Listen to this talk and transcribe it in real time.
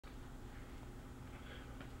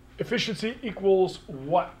Efficiency equals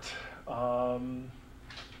what? Let's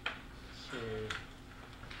see.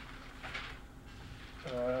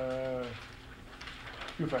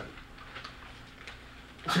 You find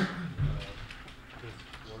it.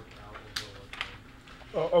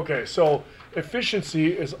 Oh, okay, so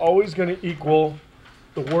efficiency is always going to equal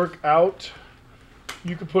the work out.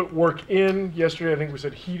 You could put work in. Yesterday, I think we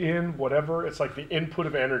said heat in, whatever. It's like the input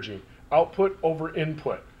of energy. Output over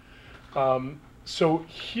input. So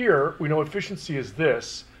here, we know efficiency is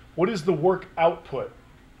this. What is the work output?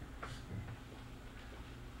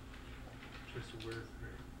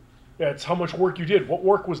 Yeah, it's how much work you did. What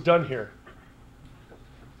work was done here?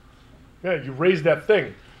 Yeah, you raised that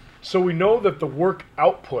thing. So we know that the work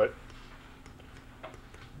output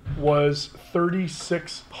was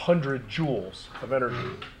 3,600 joules of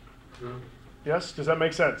energy. Yes? Does that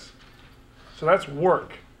make sense? So that's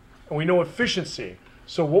work. And we know efficiency.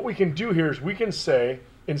 So what we can do here is we can say,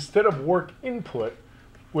 instead of work input,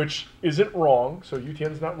 which isn't wrong, so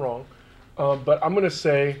UTN's not wrong, but I'm going to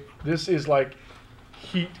say this is like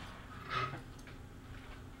heat.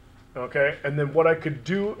 Okay? And then what I could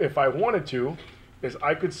do if I wanted to is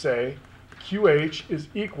I could say QH is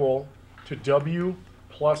equal to W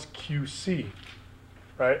plus QC,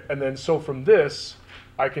 right? And then so from this,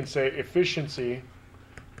 I can say efficiency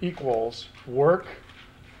equals work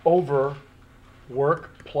over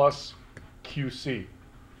work plus QC.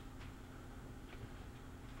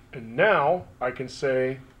 And now I can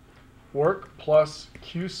say work plus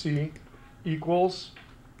QC equals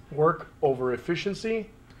work over efficiency.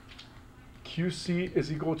 QC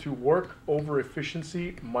is equal to work over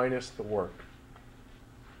efficiency minus the work.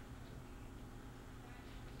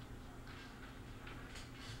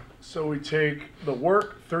 So we take the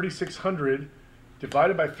work, 3,600,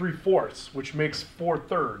 divided by 3/4, which makes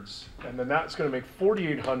 4/3. And then that's going to make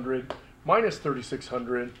 4,800 minus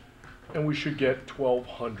 3,600, and we should get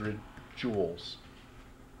 1,200 joules.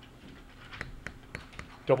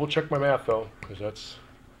 Double check my math, though, because that's...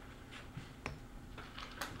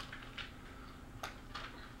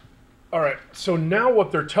 All right, so now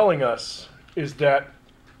what they're telling us is that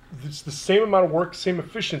it's the same amount of work, same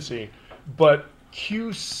efficiency, but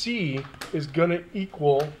QC is going to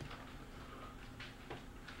equal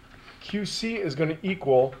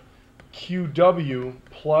QW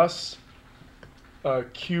plus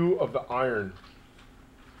Q of the iron.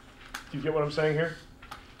 Do you get what I'm saying here?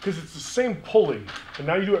 Because it's the same pulley, and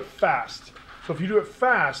now you do it fast. So if you do it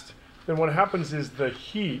fast, then what happens is the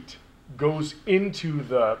heat goes into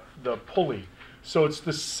the pulley. So it's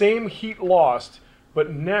the same heat lost,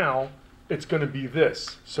 but now it's going to be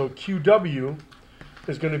this. So QW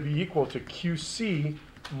is going to be equal to QC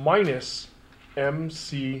minus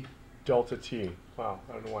MC delta T. Wow,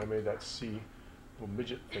 I don't know why I made that C, little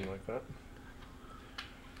midget thing like that.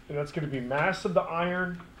 And that's going to be mass of the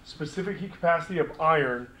iron, specific heat capacity of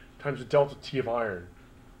iron, times the delta T of iron.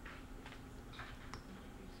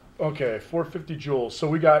 Okay, 450 joules. So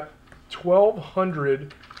we got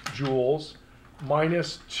 1,200 joules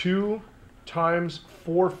minus 2 times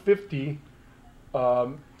 450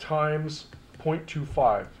 times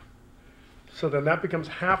 0.25. So then that becomes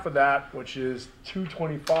half of that, which is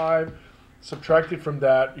 225. Subtracted from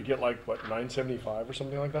that, you get like, what, 975 or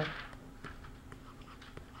something like that?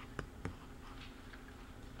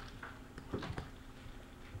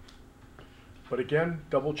 But again,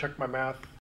 double check my math.